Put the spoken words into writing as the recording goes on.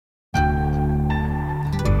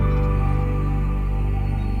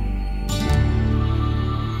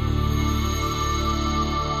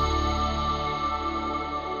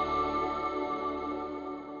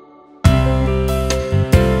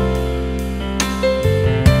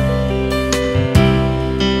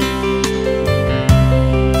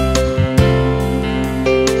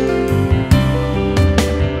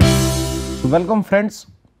welcome friends.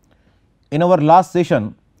 In our last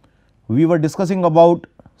session, we were discussing about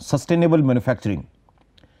sustainable manufacturing.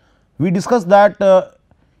 We discussed that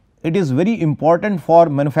it is very important for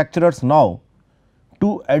manufacturers now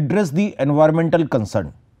to address the environmental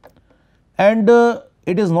concern, and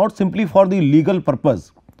it is not simply for the legal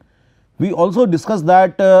purpose. We also discussed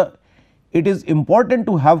that it is important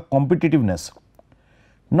to have competitiveness.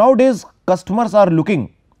 Nowadays, customers are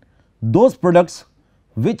looking those products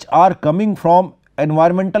which are coming from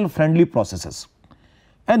environmental friendly processes,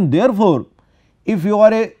 and therefore, if you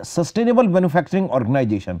are a sustainable manufacturing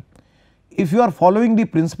organization, if you are following the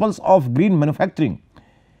principles of green manufacturing,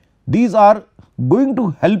 these are going to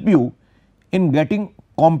help you in getting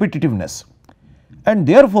competitiveness, and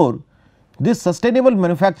therefore, this sustainable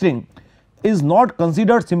manufacturing is not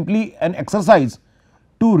considered simply an exercise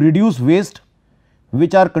to reduce waste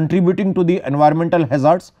which are contributing to the environmental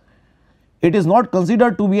hazards. It is not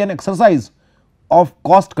considered to be an exercise of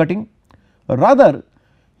cost cutting, rather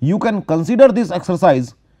you can consider this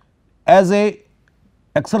exercise as a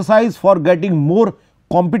exercise for getting more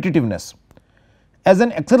competitiveness, as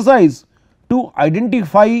an exercise to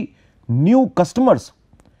identify new customers,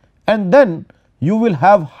 and then you will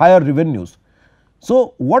have higher revenues.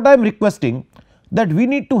 So, what I am requesting that we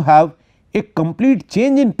need to have a complete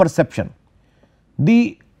change in perception.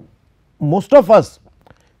 Most of us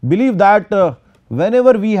believe that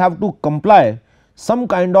whenever we have to comply some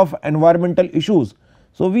kind of environmental issues,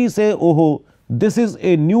 so we say, oh, this is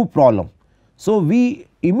a new problem. So, we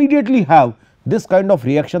immediately have this kind of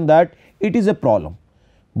reaction that it is a problem,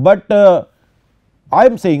 but I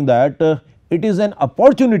am saying that it is an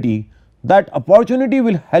opportunity. That opportunity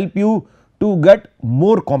will help you to get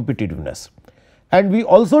more competitiveness, and we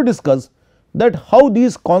also discuss that how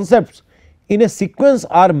these concepts in a sequence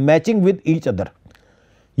are matching with each other.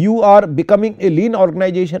 You are becoming a lean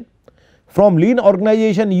organization, from lean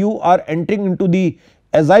organization you are entering into the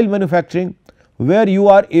agile manufacturing, where you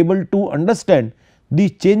are able to understand the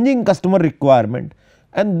changing customer requirement,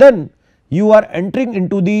 and then you are entering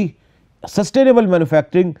into the sustainable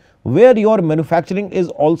manufacturing, where your manufacturing is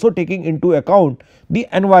also taking into account the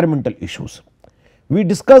environmental issues. We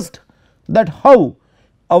discussed that how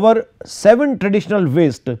our 7 traditional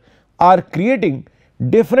waste are creating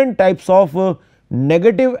different types of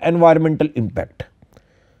negative environmental impact,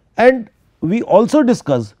 and we also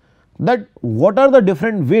discuss that what are the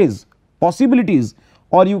different ways, possibilities,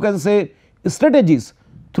 or you can say strategies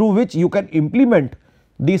through which you can implement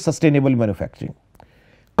the sustainable manufacturing.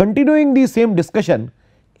 Continuing the same discussion,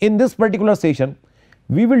 in this particular session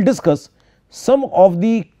we will discuss some of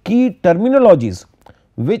the key terminologies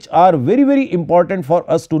which are very important for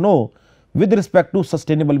us to know with respect to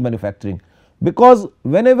sustainable manufacturing, because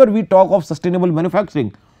whenever we talk of sustainable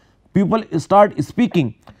manufacturing, people start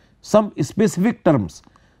speaking some specific terms.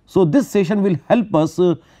 So, this session will help us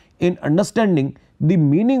in understanding the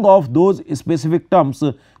meaning of those specific terms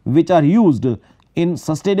which are used in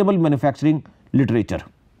sustainable manufacturing literature.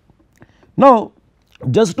 Now,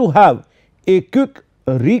 just to have a quick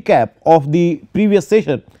recap of the previous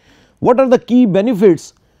session, what are the key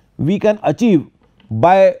benefits we can achieve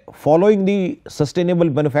by following the sustainable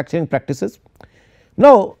manufacturing practices?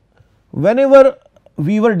 Now, whenever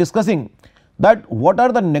we were discussing that what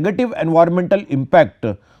are the negative environmental impact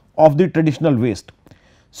of the traditional waste.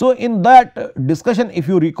 So, in that discussion, if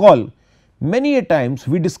you recall, many a times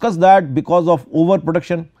we discussed that because of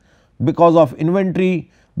overproduction, because of inventory,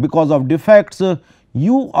 because of defects,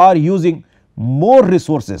 you are using more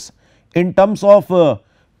resources in terms of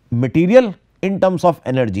material, in terms of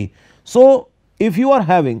energy. So, if you are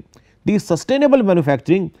having the sustainable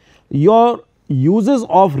manufacturing, your uses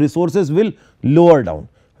of resources will lower down.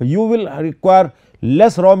 You will require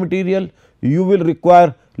less raw material, you will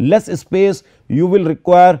require less space, you will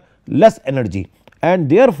require less energy, and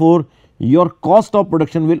therefore, your cost of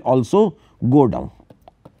production will also go down.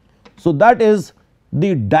 So, that is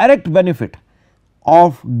the direct benefit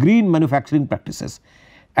of green manufacturing practices,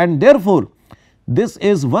 and therefore, this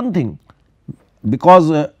is one thing,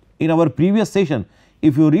 because in our previous session,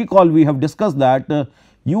 if you recall, we have discussed that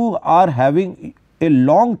you are having a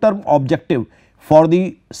long term objective for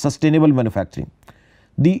the sustainable manufacturing.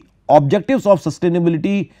 The objectives of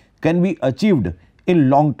sustainability can be achieved in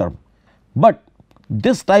long term, but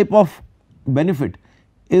this type of benefit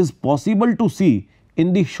is possible to see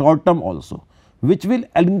in the short term also, which will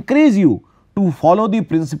encourage you to follow the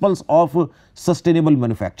principles of sustainable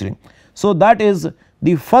manufacturing. So, that is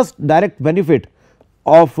the first direct benefit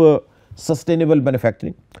of sustainable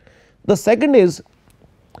manufacturing. The second is,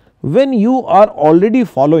 when you are already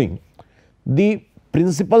following the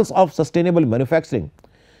principles of sustainable manufacturing,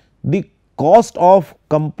 the cost of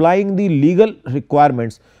complying the legal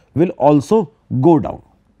requirements will also go down.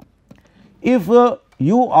 If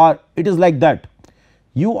it is like that,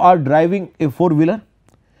 you are driving a four-wheeler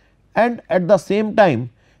and at the same time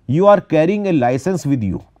you are carrying a license with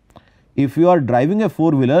you. If you are driving a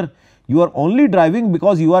four-wheeler, you are only driving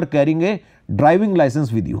because you are carrying a driving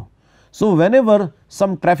license with you. So, whenever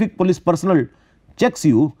some traffic police personnel checks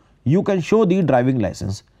you, you can show the driving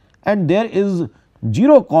license and there is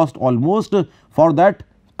zero cost almost for that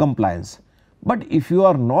compliance. But if you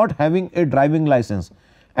are not having a driving license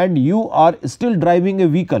and you are still driving a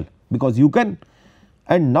vehicle because you can,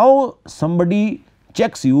 and now somebody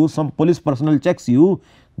checks you, some police personnel checks you,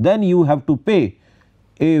 then you have to pay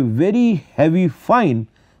a very heavy fine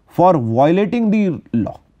for violating the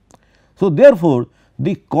law. So, therefore,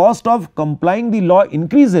 the cost of complying the law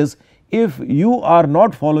increases if you are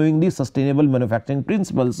not following the sustainable manufacturing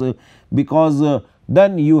principles, because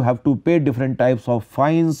then you have to pay different types of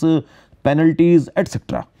fines, penalties,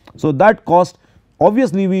 etc. So, that cost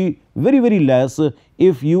obviously be very less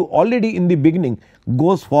if you already in the beginning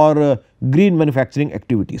goes for green manufacturing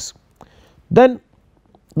activities. Then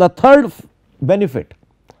the third benefit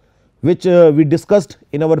which we discussed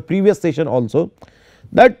in our previous session also,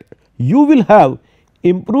 that you will have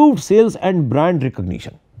improved sales and brand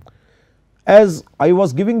recognition. As I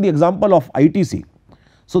was giving the example of ITC.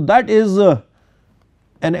 So, that is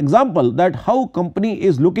an example that how company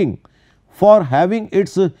is looking for having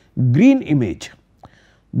its green image.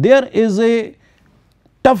 There is a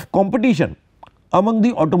tough competition among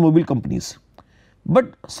the automobile companies,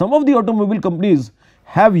 but some of the automobile companies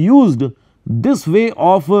have used this way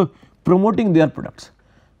of promoting their products,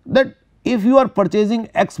 that if you are purchasing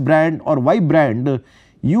X brand or Y brand,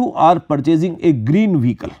 you are purchasing a green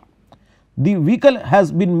vehicle. The vehicle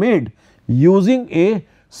has been made using a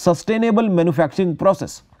sustainable manufacturing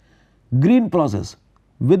process, green process,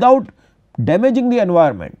 without damaging the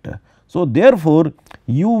environment. So, therefore,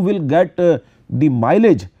 you will get the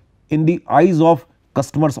mileage in the eyes of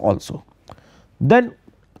customers also. Then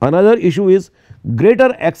another issue is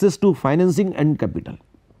greater access to financing and capital.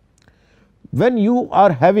 When you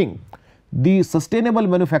are having the sustainable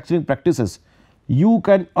manufacturing practices, you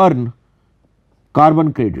can earn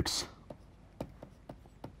carbon credits,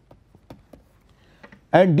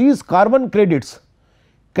 and these carbon credits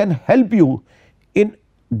can help you in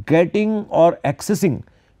getting or accessing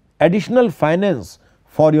additional finance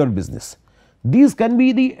for your business. These can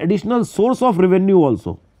be the additional source of revenue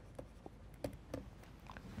also.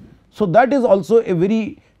 So, that is also a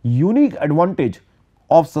very unique advantage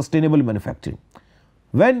of sustainable manufacturing.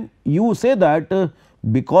 When you say that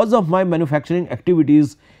because of my manufacturing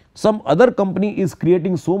activities some other company is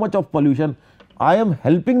creating so much of pollution, I am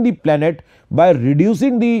helping the planet by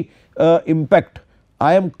reducing the impact,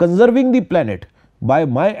 I am conserving the planet by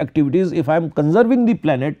my activities. If I am conserving the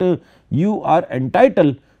planet, you are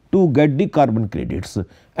entitled to get the carbon credits,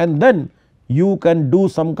 and then you can do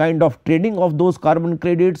some kind of trading of those carbon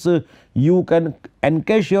credits, you can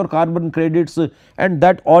encash your carbon credits, and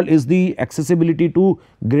that all is the accessibility to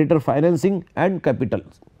greater financing and capital.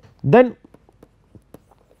 Then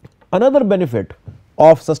another benefit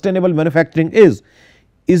of sustainable manufacturing is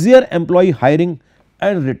easier employee hiring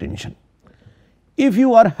and retention. If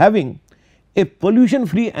you are having a pollution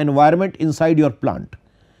free environment inside your plant,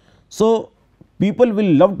 so people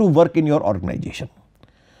will love to work in your organization.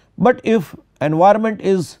 But if environment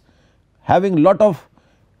is having lot of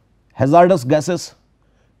hazardous gases,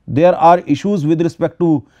 there are issues with respect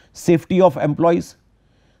to safety of employees,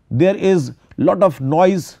 there is lot of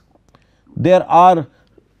noise, there are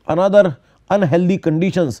another unhealthy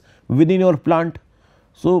conditions within your plant.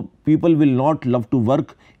 So, people will not love to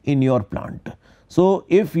work in your plant. So,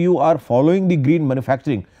 if you are following the green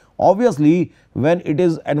manufacturing, obviously when it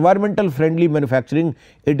is environmental friendly manufacturing,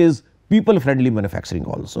 it is people friendly manufacturing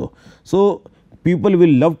also. So, people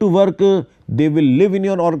will love to work, they will live in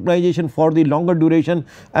your organization for the longer duration,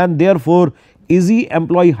 and therefore easy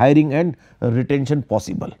employee hiring and retention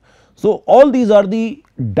possible. So, all these are the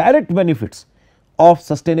direct benefits of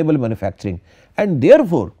sustainable manufacturing, and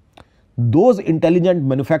therefore those intelligent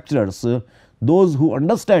manufacturers, those who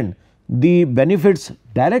understand the benefits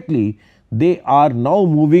directly, they are now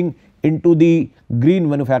moving into the green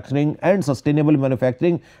manufacturing and sustainable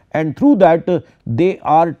manufacturing, and through that they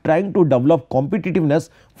are trying to develop competitiveness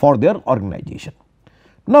for their organization.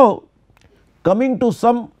 Now, coming to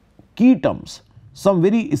some key terms, some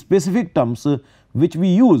very specific terms which we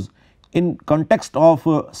use in context of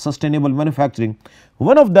sustainable manufacturing.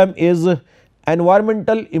 One of them is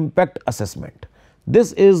environmental impact assessment.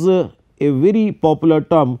 This is a very popular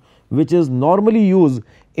term which is normally used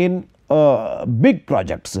in big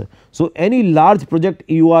projects. So, any large project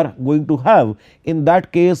you are going to have, in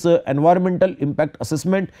that case environmental impact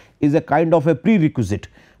assessment is a kind of a prerequisite,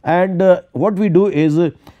 and what we do is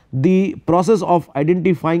the process of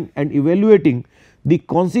identifying and evaluating the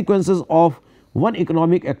consequences of one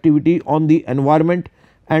economic activity on the environment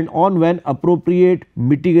and on when appropriate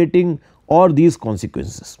mitigating or these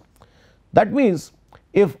consequences. That means,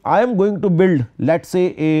 if I am going to build, let us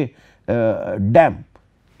say, a dam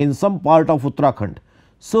in some part of Uttarakhand.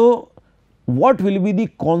 So, what will be the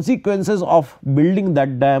consequences of building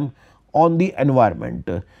that dam on the environment?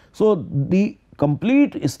 So, the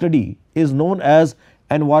complete study is known as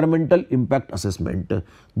environmental impact assessment.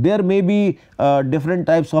 There may be different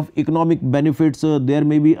types of economic benefits, there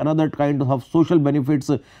may be another kind of social benefits,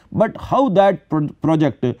 but how that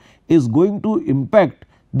project is going to impact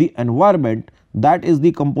the environment, that is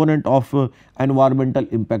the component of environmental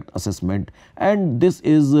impact assessment, and this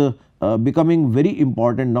is becoming very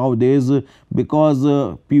important nowadays,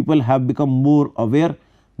 because people have become more aware.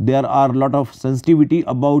 There are a lot of sensitivity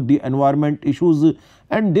about the environment issues,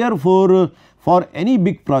 and therefore, for any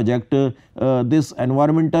big project this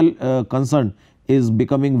environmental concern is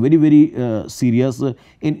becoming very serious.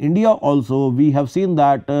 In India also we have seen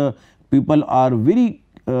that people are very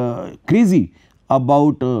crazy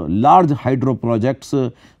about large hydro projects,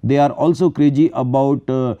 they are also crazy about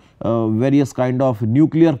various kind of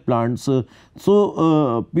nuclear plants.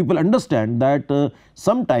 So, people understand that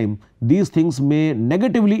sometime these things may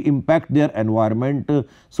negatively impact their environment,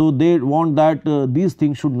 so they want that these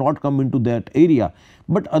things should not come into that area.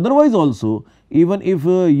 But otherwise also, even if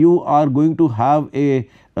you are going to have a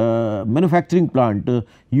manufacturing plant,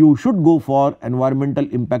 you should go for environmental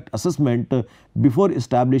impact assessment before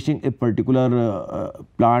establishing a particular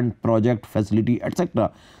plant, project, facility,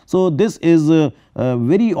 etc. So, this is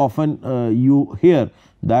very often you hear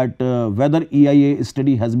that whether EIA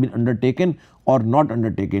study has been undertaken or not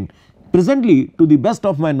undertaken. Presently, to the best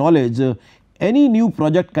of my knowledge, any new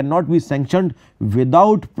project cannot be sanctioned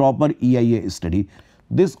without proper EIA study.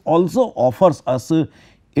 This also offers us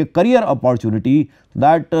a career opportunity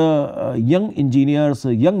that young engineers,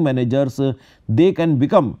 young managers, they can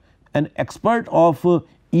become an expert of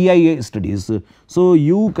EIA studies. So,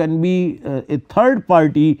 you can be a third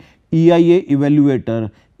party EIA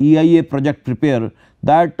evaluator, EIA project preparer,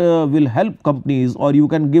 that will help companies, or you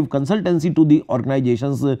can give consultancy to the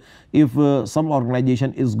organizations if some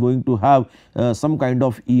organization is going to have some kind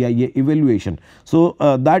of EIA evaluation. So,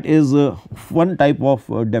 that is one type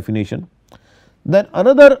of definition. Then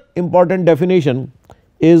another important definition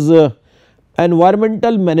is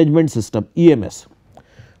environmental management system, EMS.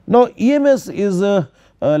 Now, EMS is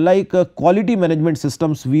like quality management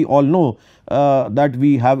systems, we all know that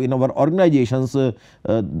we have in our organizations.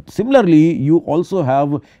 Similarly, you also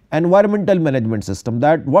have environmental management system,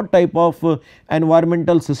 that what type of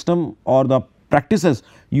environmental system or the practices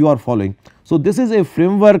you are following. So, this is a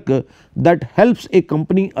framework that helps a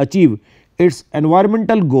company achieve its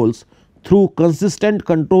environmental goals through consistent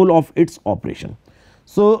control of its operation.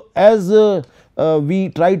 So, as we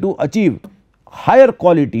try to achieve higher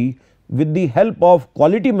quality with the help of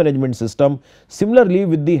quality management system, similarly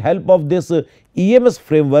with the help of this EMS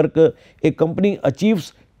framework, a company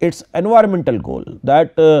achieves its environmental goal.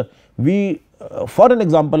 That for an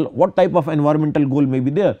example, what type of environmental goal may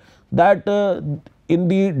be there, that in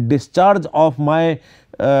the discharge of my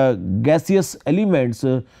gaseous elements,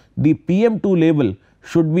 the PM2 level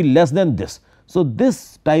should be less than this. So,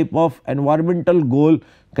 this type of environmental goal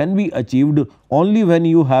can be achieved only when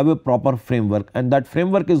you have a proper framework, and that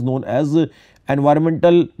framework is known as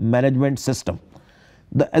environmental management system.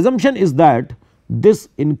 The assumption is that this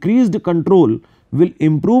increased control will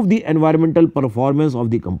improve the environmental performance of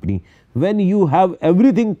the company. When you have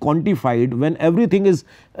everything quantified, when everything is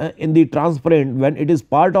in the transparent, when it is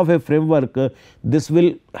part of a framework, this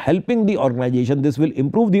will helping the organization, this will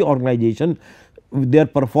improve the organization, their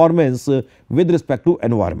performance with respect to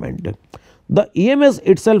environment. The EMS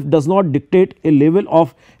itself does not dictate a level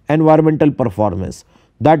of environmental performance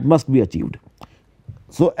that must be achieved.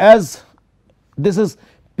 So, as this is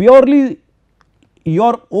purely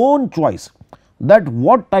your own choice, that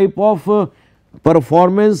what type of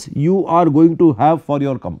performance you are going to have for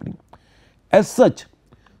your company. As such,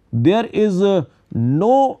 there is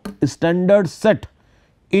no standard set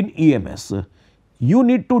in EMS. You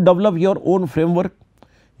need to develop your own framework,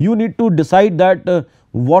 you need to decide that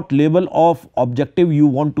what level of objective you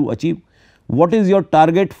want to achieve, what is your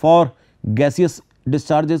target for gaseous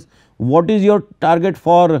discharges, what is your target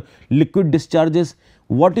for liquid discharges,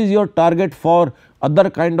 what is your target for other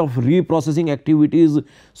kind of reprocessing activities.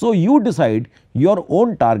 So, you decide your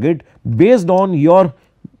own target based on your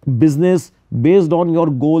business, based on your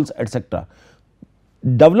goals, etc.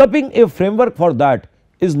 Developing a framework for that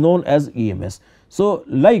is known as EMS. So,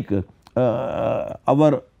 like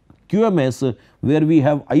our QMS where we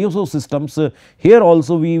have ISO systems, here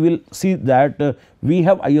also we will see that we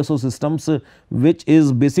have ISO systems which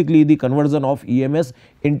is basically the conversion of EMS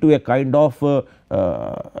into a kind of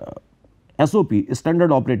SOP,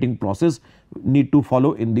 standard operating process, need to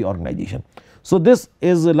follow in the organization. So, this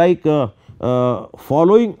is like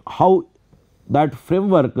following how that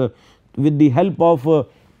framework with the help of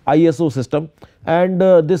ISO system, and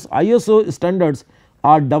this ISO standards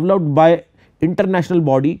are developed by international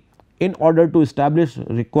body in order to establish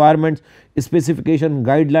requirements, specification,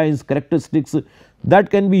 guidelines, characteristics that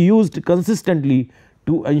can be used consistently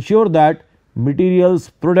to ensure that materials,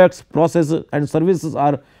 products, processes and services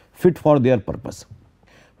are fit for their purpose.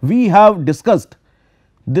 We have discussed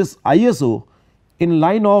this ISO in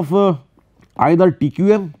line of either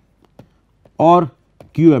TQM or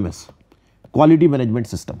QMS, quality management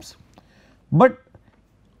systems, but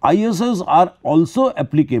ISOs are also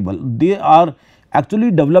applicable. They are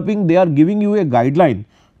actually developing, they are giving you a guideline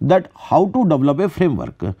that how to develop a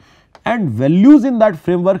framework, and values in that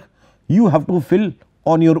framework you have to fill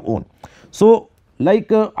on your own. So, like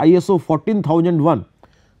ISO 14001,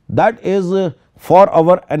 that is for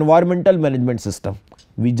our environmental management system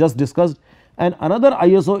we just discussed, and another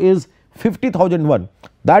ISO is 50001,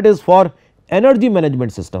 that is for energy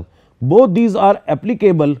management system. Both these are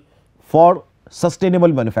applicable for sustainable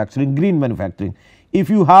manufacturing, green manufacturing. If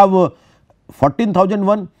you have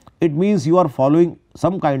 14001, it means you are following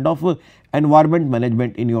some kind of environment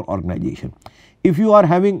management in your organization. If you are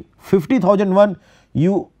having 50001,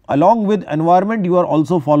 you along with environment you are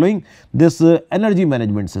also following this energy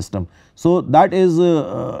management system. So, that is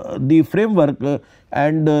the framework,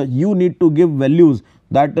 and you need to give values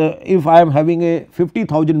that if I am having a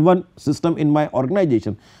 50001 system in my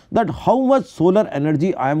organization, that how much solar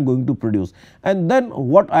energy I am going to produce, and then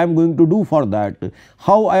what I am going to do for that,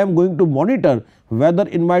 how I am going to monitor whether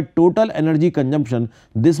in my total energy consumption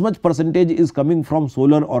this much percentage is coming from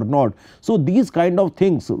solar or not. So, these kind of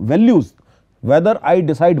things, values, whether I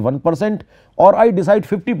decide 1% or I decide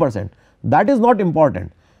 50%, that is not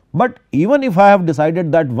important. But even if I have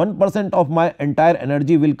decided that 1% of my entire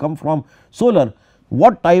energy will come from solar,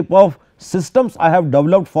 what type of systems I have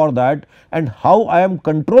developed for that and how I am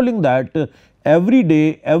controlling that every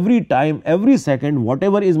day, every time, every second,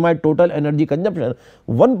 whatever is my total energy consumption,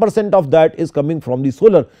 1% of that is coming from the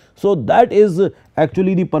solar. So, that is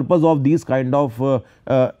actually the purpose of these kind of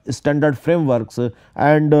standard frameworks,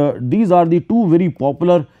 and these are the two very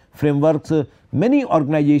popular frameworks. Many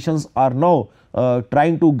organizations are now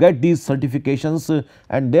trying to get these certifications,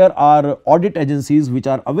 and there are audit agencies which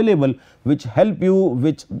are available, which help you,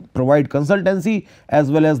 which provide consultancy, as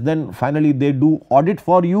well as then finally they do audit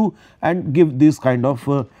for you and give these kind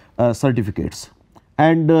of certificates.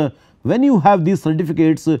 And when you have these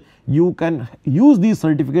certificates, you can use these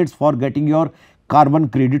certificates for getting your carbon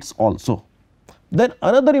credits also. Then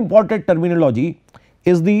another important terminology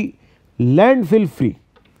is the landfill free.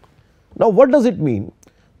 Now, what does it mean?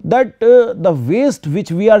 That the waste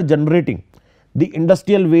which we are generating, the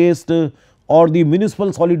industrial waste or the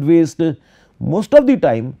municipal solid waste, most of the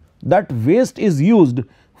time that waste is used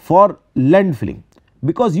for landfilling,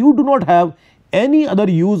 because you do not have any other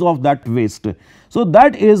use of that waste. So,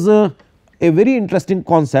 that is a very interesting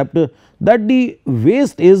concept, that the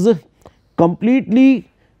waste is completely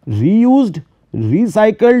reused,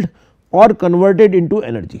 recycled or converted into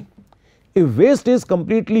energy. If waste is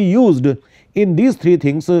completely used in these three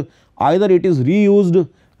things, either it is reused,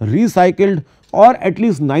 recycled, or at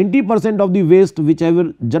least 90% of the waste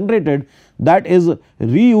whichever generated, that is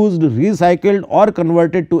reused, recycled or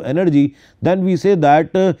converted to energy, then we say that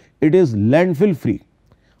it is landfill free.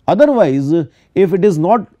 Otherwise, if it is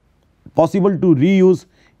not possible to reuse,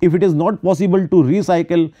 if it is not possible to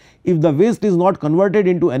recycle, if the waste is not converted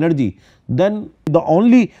into energy, then the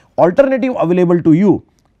only alternative available to you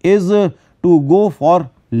is to go for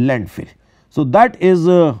landfill. So, that is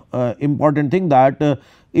important thing, that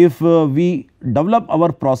if we develop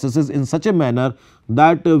our processes in such a manner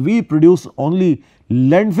that we produce only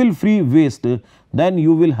landfill free waste, then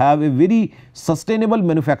you will have a very sustainable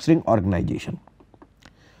manufacturing organization.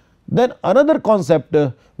 Then another concept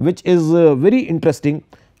which is very interesting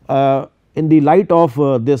in the light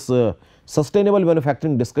of this sustainable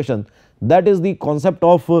manufacturing discussion, that is the concept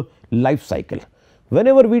of life cycle.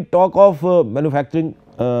 Whenever we talk of manufacturing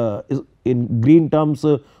in green terms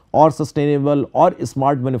or sustainable or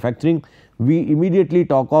smart manufacturing, we immediately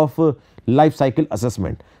talk of life cycle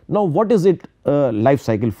assessment. Now, what is it life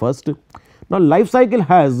cycle first? Now, life cycle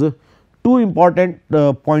has two important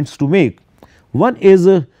points to make. One is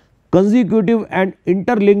consecutive and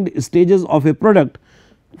interlinked stages of a product,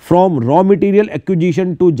 from raw material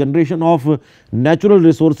acquisition to generation of natural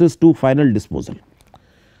resources to final disposal.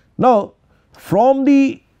 Now, from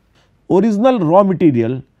the original raw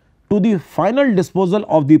material to the final disposal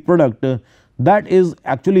of the product, that is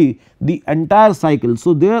actually the entire cycle.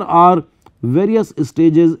 So, there are various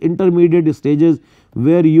stages, intermediate stages,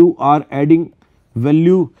 where you are adding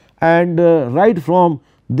value, and right from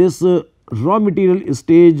this raw material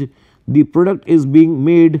stage, the product is being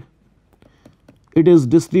made, it is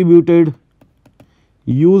distributed,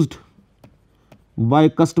 used by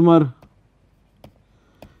customer,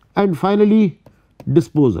 and finally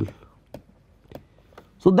disposal.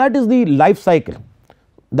 So, that is the life cycle,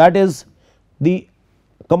 that is the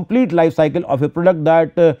complete life cycle of a product,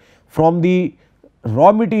 that from the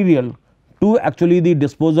raw material to actually the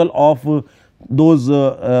disposal of those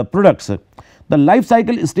products. The life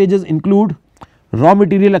cycle stages include raw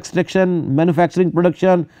material extraction, manufacturing,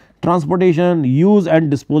 production, transportation, use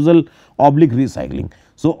and disposal oblique recycling.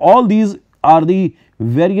 So, all these are the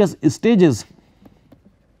various stages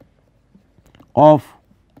of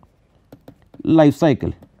life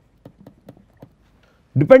cycle.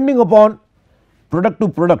 Depending upon product to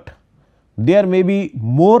product, there may be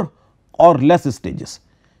more or less stages,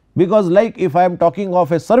 because like if I am talking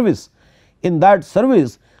of a service, in that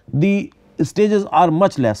service the stages are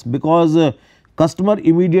much less, because customer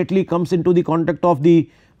immediately comes into the contact of the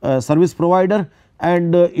service provider,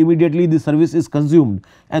 and immediately the service is consumed,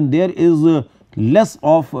 and there is less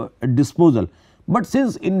of disposal. But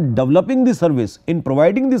since in developing the service, in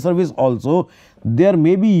providing the service also, there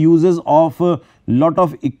may be uses of lot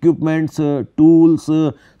of equipments, tools,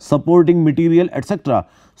 supporting material, etc.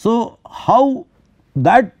 So, how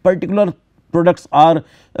that particular products are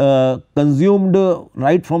consumed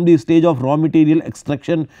right from the stage of raw material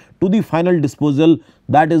extraction to the final disposal,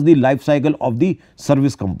 that is the life cycle of the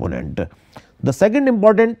service component. The second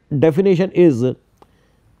important definition is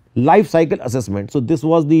life cycle assessment. So, this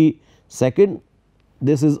was the second,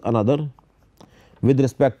 this is another with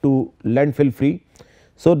respect to landfill free.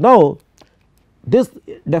 So, now this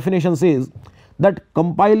definition says that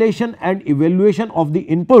compilation and evaluation of the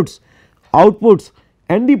inputs, outputs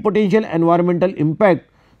and the potential environmental impact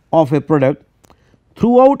of a product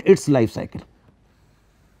throughout its life cycle.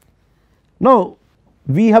 Now,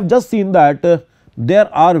 we have just seen that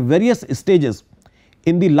there are various stages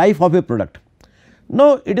in the life of a product.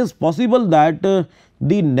 Now, it is possible that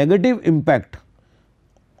the negative impact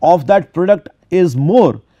of that product is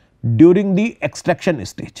more during the extraction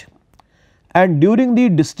stage, and during the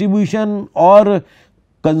distribution or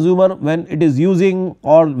consumer, when it is using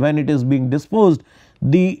or when it is being disposed,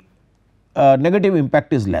 the negative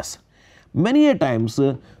impact is less. Many a times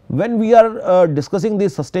when we are discussing the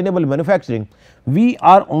sustainable manufacturing, we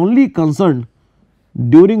are only concerned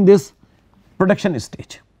during this production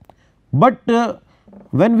stage, but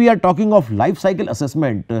when we are talking of life cycle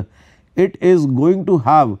assessment, it is going to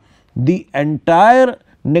have the entire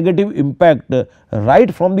negative impact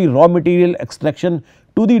right from the raw material extraction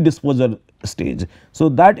to the disposal stage. So,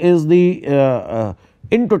 that is the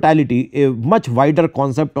in totality a much wider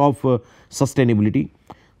concept of sustainability.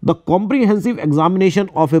 The comprehensive examination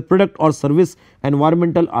of a product or service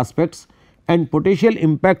environmental aspects and potential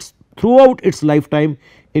impacts throughout its lifetime,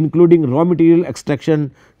 including raw material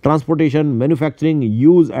extraction, transportation, manufacturing,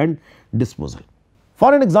 use and disposal.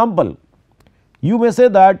 For an example, you may say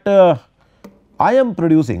that I am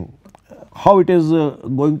producing, how it is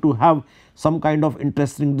going to have some kind of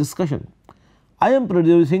interesting discussion. I am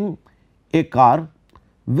producing a car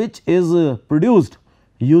which is produced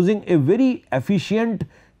using a very efficient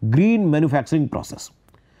green manufacturing process.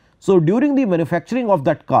 So, during the manufacturing of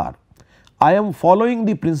that car, I am following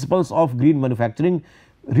the principles of green manufacturing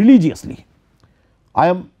religiously. I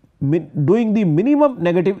am doing the minimum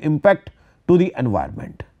negative impact to the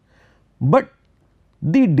environment, but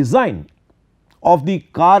the design of the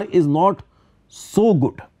car is not so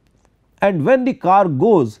good, and when the car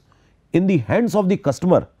goes in the hands of the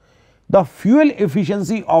customer, the fuel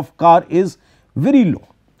efficiency of car is very low.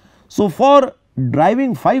 So, for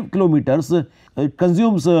driving 5 kilometers, it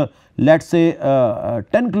consumes let us say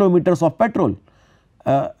 10 kilometers of petrol,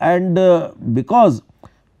 and because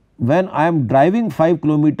when I am driving 5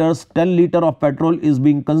 kilometers 10 liter of petrol is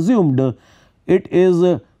being consumed, it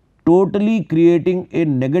is totally creating a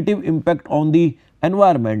negative impact on the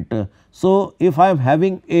environment. So, if I am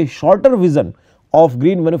having a shorter vision of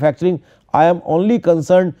green manufacturing, I am only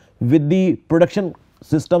concerned with the production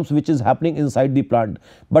systems which is happening inside the plant.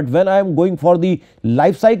 But when I am going for the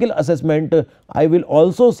life cycle assessment, I will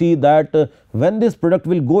also see that when this product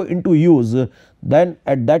will go into use, then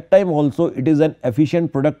at that time also it is an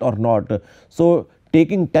efficient product or not. So,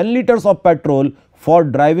 taking 10 liters of petrol for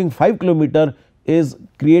driving 5 kilometer is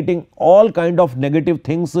creating all kind of negative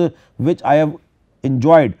things which I have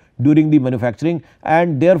enjoyed during the manufacturing,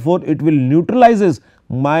 and therefore, it will neutralizes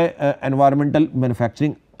my environmental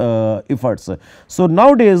manufacturing efforts. So,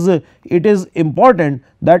 nowadays it is important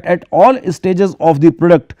that at all stages of the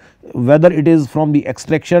product, whether it is from the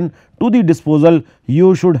extraction to the disposal,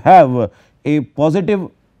 you should have a positive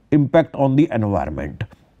impact on the environment.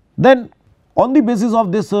 Then on the basis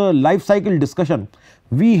of this life cycle discussion,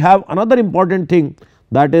 we have another important thing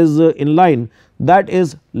that is in line, that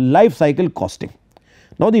is life cycle costing.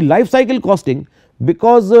 Now, the life cycle costing,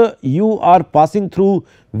 because you are passing through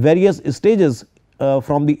various stages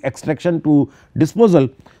from the extraction to disposal.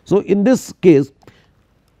 So, in this case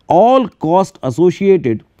all cost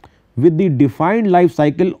associated with the defined life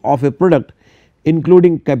cycle of a product,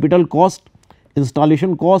 including capital cost,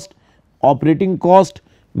 installation cost, operating cost,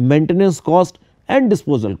 maintenance cost and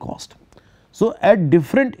disposal cost. So, at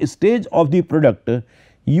different stage of the product,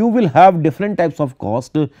 you will have different types of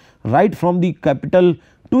cost, right from the capital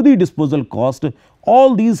to the disposal cost.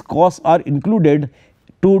 All these costs are included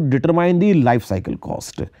to determine the life cycle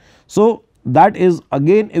cost. So, that is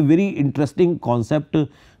again a very interesting concept.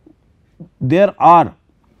 There are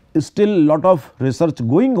still lot of research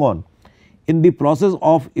going on in the process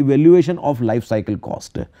of evaluation of life cycle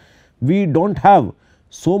cost. We do not have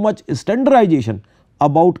so much standardization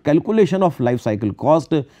about calculation of life cycle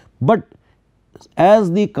cost, but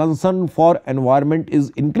as the concern for environment is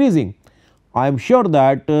increasing, I am sure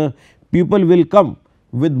that people will come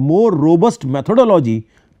with more robust methodology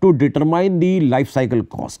to determine the life cycle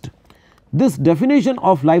cost. This definition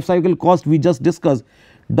of life cycle cost we just discussed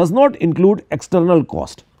does not include external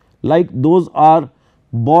cost, like those are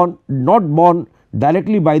not borne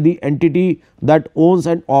directly by the entity that owns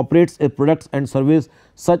and operates a products and service,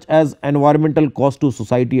 such as environmental cost to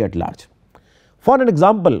society at large. For an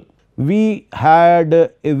example, we had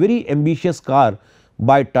a very ambitious car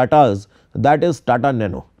by Tatas, that is Tata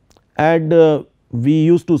Nano, and we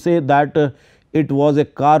used to say that it was a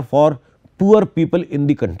car for poor people in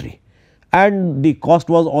the country, and the cost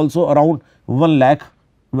was also around 1 lakh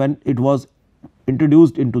when it was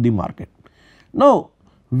introduced into the market. Now,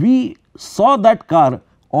 we saw that car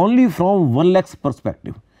only from 1 lakh's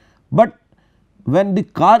perspective, but when the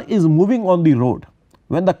car is moving on the road,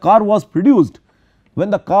 when the car was produced, when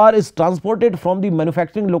the car is transported from the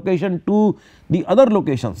manufacturing location to the other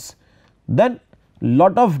locations, then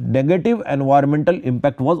lot of negative environmental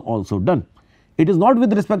impact was also done. It is not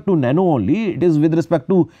with respect to Nano only, it is with respect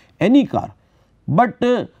to any car, but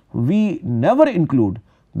we never include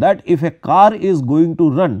that if a car is going to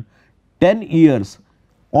run 10 years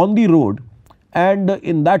on the road, and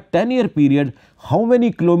in that 10-year period how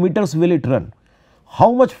many kilometers will it run,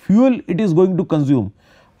 how much fuel it is going to consume,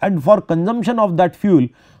 and for consumption of that fuel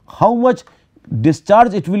how much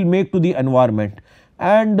discharge it will make to the environment,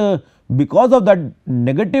 and because of that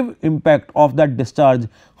negative impact of that discharge,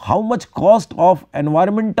 how much cost of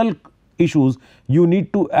environmental issues you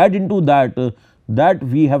need to add into that, that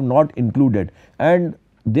we have not included. And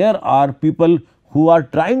there are people who are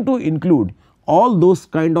trying to include all those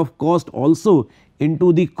kind of cost also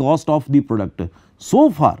into the cost of the product. So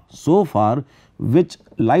far which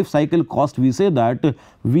life cycle cost we say that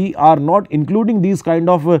we are not including these kind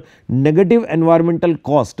of negative environmental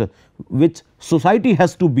cost which society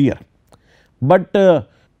has to bear. But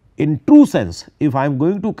in true sense, if I am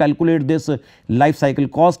going to calculate this life cycle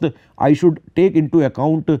cost, I should take into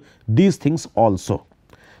account these things also.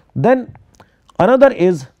 Then another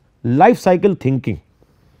is life cycle thinking.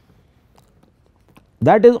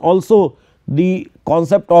 That is also the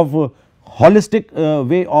concept of holistic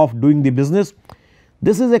way of doing the business.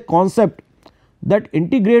 This is a concept that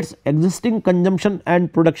integrates existing consumption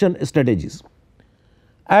and production strategies,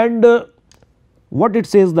 and what it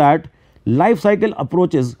says that life cycle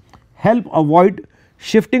approaches help avoid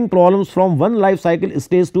shifting problems from one life cycle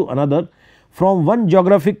stage to another, from one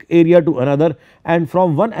geographic area to another, and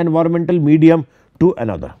from one environmental medium to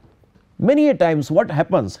another. Many a times what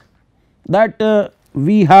happens that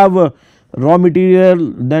we have raw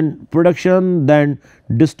material, then production, then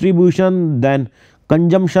distribution, then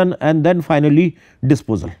consumption, and then finally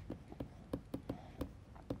disposal.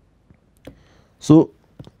 So,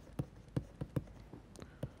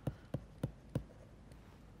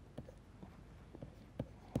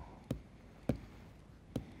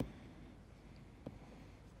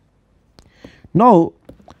 Now,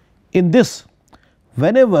 in this,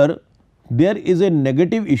 whenever there is a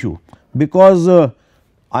negative issue, because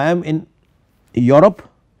I am in Europe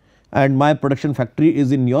and my production factory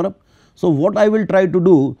is in Europe. So, what I will try to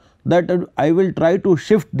do, that I will try to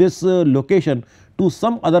shift this location to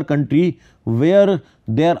some other country where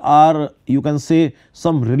there are, you can say,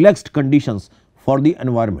 some relaxed conditions for the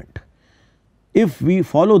environment. If we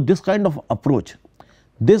follow this kind of approach,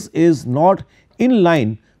 this is not in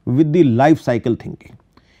line with the life cycle thinking.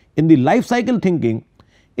 In the life cycle thinking,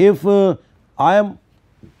 if I am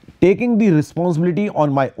taking the responsibility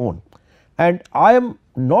on my own and I am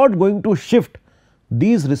not going to shift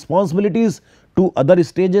these responsibilities to other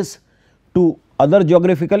stages, to other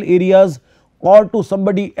geographical areas or to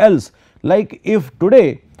somebody else. Like if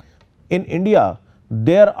today in India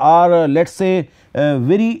there are let us say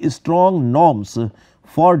very strong norms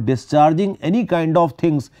for discharging any kind of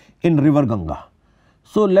things in river Ganga.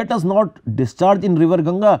 So, let us not discharge in river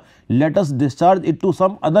Ganga, let us discharge it to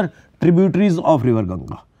some other tributaries of river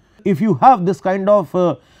Ganga. If you have this kind of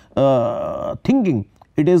thinking,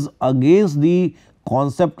 it is against the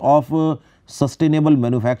concept of sustainable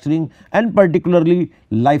manufacturing and particularly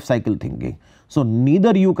life cycle thinking. So,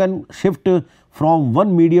 neither you can shift from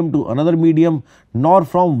one medium to another medium, nor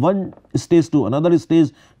from one stage to another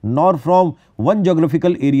stage, nor from one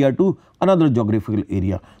geographical area to another geographical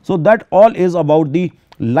area. So, that all is about the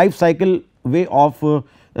life cycle way of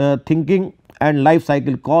thinking and life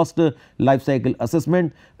cycle cost, life cycle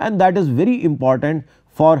assessment, and that is very important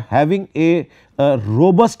for having a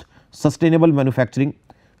robust sustainable manufacturing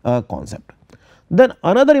concept. Then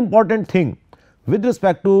another important thing with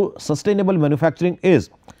respect to sustainable manufacturing is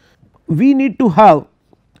we need to have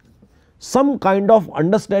some kind of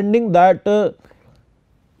understanding that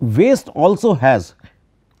waste also has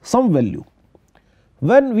some value.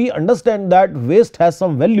 When we understand that waste has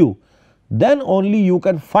some value, then only you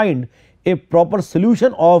can find a proper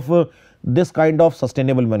solution of this kind of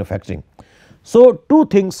sustainable manufacturing. So, two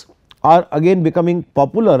things are again becoming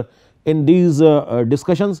popular in these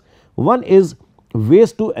discussions. One is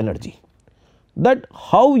waste to energy, that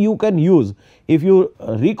how you can use, if you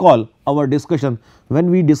recall our discussion when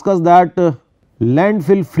we discussed that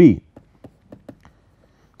landfill free.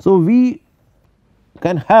 So, we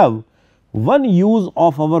can have one use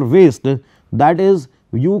of our waste, that is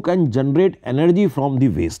you can generate energy from the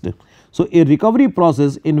waste. So, a recovery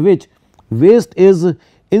process in which waste is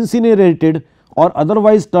incinerated or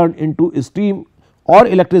otherwise turned into steam or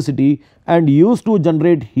electricity and used to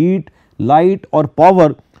generate heat, light or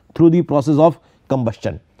power through the process of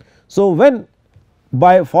combustion. So, when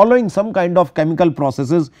by following some kind of chemical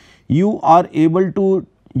processes you are able to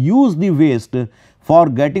use the waste for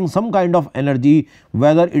getting some kind of energy,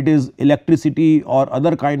 whether it is electricity or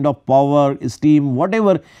other kind of power, steam,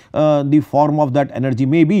 whatever the form of that energy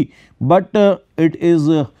may be, but it is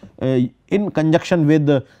in conjunction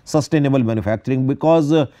with sustainable manufacturing,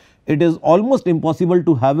 because it is almost impossible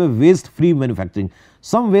to have a waste free manufacturing.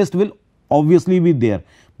 Some waste will obviously be there,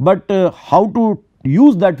 but how to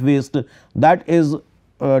use that waste, that is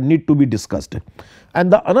need to be discussed.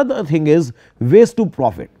 And the another thing is waste to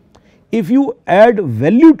profit. If you add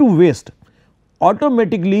value to waste,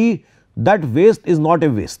 automatically that waste is not a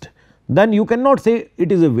waste, then you cannot say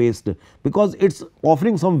it is a waste, because it is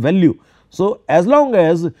offering some value. So, as long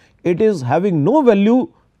as it is having no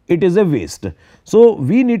value, it is a waste. So,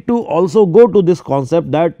 we need to also go to this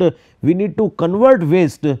concept that we need to convert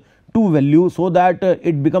waste to value, so that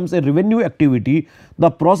it becomes a revenue activity.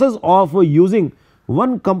 The process of using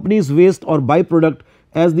one company's waste or byproduct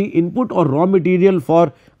as the input or raw material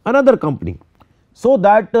for another company, so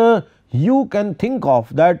that you can think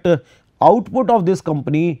of that output of this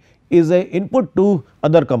company is a input to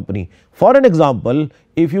other company. For an example,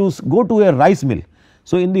 if you go to a rice mill,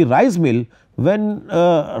 so in the rice mill, when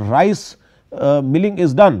rice milling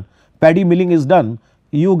is done, paddy milling is done,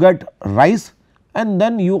 you get rice and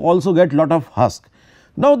then you also get lot of husk.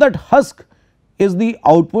 Now, that husk is the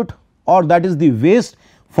output or that is the waste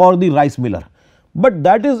for the rice miller, but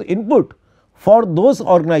that is input for those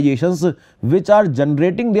organizations which are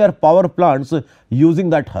generating their power plants using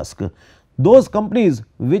that husk. Those companies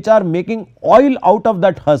which are making oil out of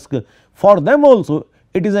that husk, for them also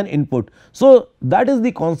it is an input. So, that is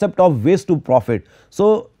the concept of waste to profit.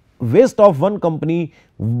 So, waste of one company,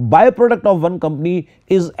 byproduct of one company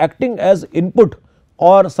is acting as input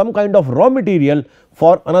or some kind of raw material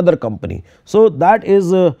for another company. So, that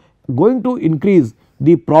is going to increase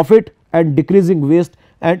the profit and decreasing waste,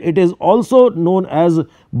 and it is also known as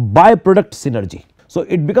byproduct synergy. So,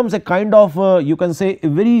 it becomes a kind of you can say a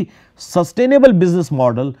very sustainable business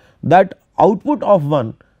model, that output of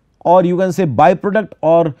one or you can say byproduct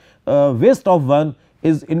or waste of one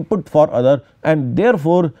is input for other, and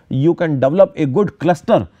therefore, you can develop a good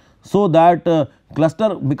cluster. So that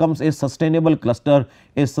cluster becomes a sustainable cluster,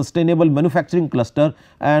 a sustainable manufacturing cluster,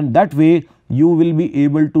 and that way you will be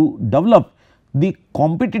able to develop the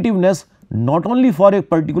competitiveness not only for a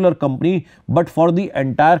particular company, but for the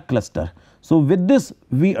entire cluster. So, with this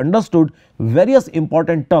we understood various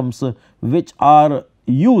important terms which are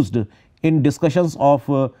used in discussions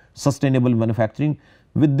of sustainable manufacturing.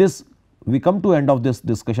 With this we come to end of this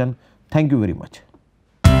discussion. Thank you very much.